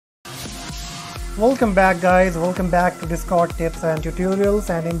Welcome back guys, welcome back to Discord tips and tutorials,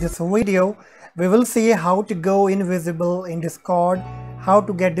 and in this video we will see how to go invisible in Discord, how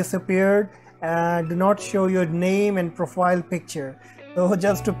to get disappeared and do not show your name and profile picture. So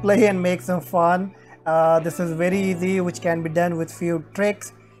just to play and make some fun, this is very easy, which can be done with few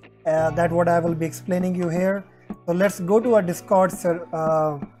tricks. That's what I will be explaining you here. So let's go to our Discord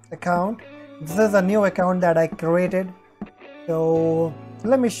account. This is a new account that I created. So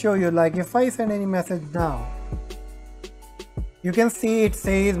let me show you, like if I send any message now, you can see it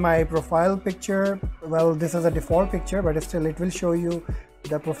says my profile picture. Well, this is a default picture, but still it will show you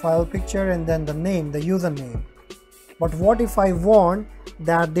the profile picture and then the name, the username. But what if I want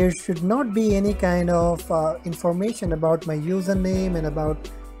that there should not be any kind of information about my username and about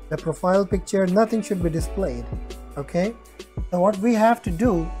the profile picture? Nothing should be displayed. Okay, so what we have to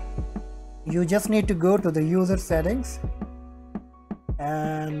do, you just need to go to the user settings,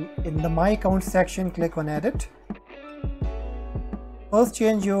 and in the my account section click on edit. First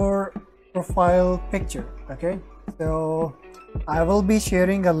change your profile picture. Okay, so I will be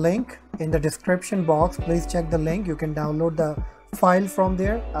sharing a link in the description box. Please check the link. You can download the file from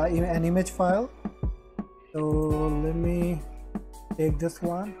there, an image file. So let me take this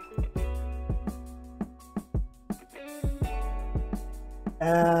one,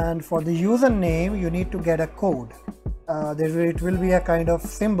 and for the username you need to get a code. It will be a kind of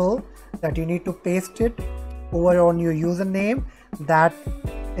symbol that you need to paste it over on your username. That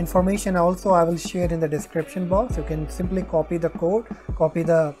information also I will share in the description box. You can simply copy the code, copy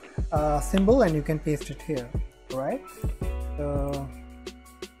the symbol, and you can paste it here. Right, so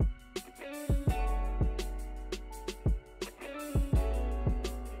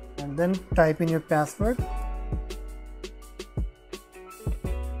and then type in your password.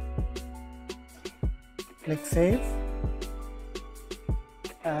 Click save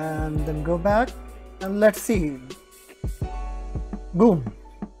and then go back, and let's see. Boom.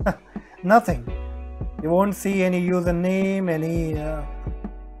 Nothing. You won't see any username,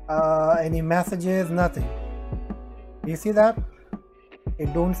 any messages, nothing. You see that?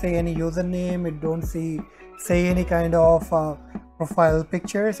 It don't say any username, it don't say any kind of profile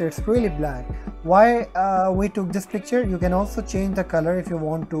pictures. It's really blank. Why we took this picture? You can also change the color if you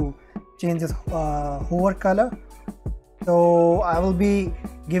want to change this hover color. So I will be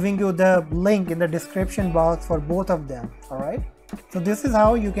giving you the link in the description box for both of them. All right, so this is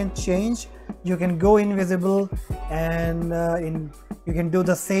how you can change. You can go invisible, and you can do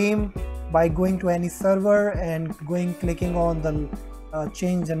the same by going to any server and clicking on the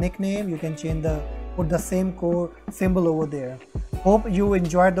change the nickname. You can put the same code symbol over there. Hope you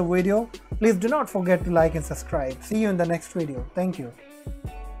enjoyed the video. Please do not forget to like and subscribe. See you in the next video. Thank you.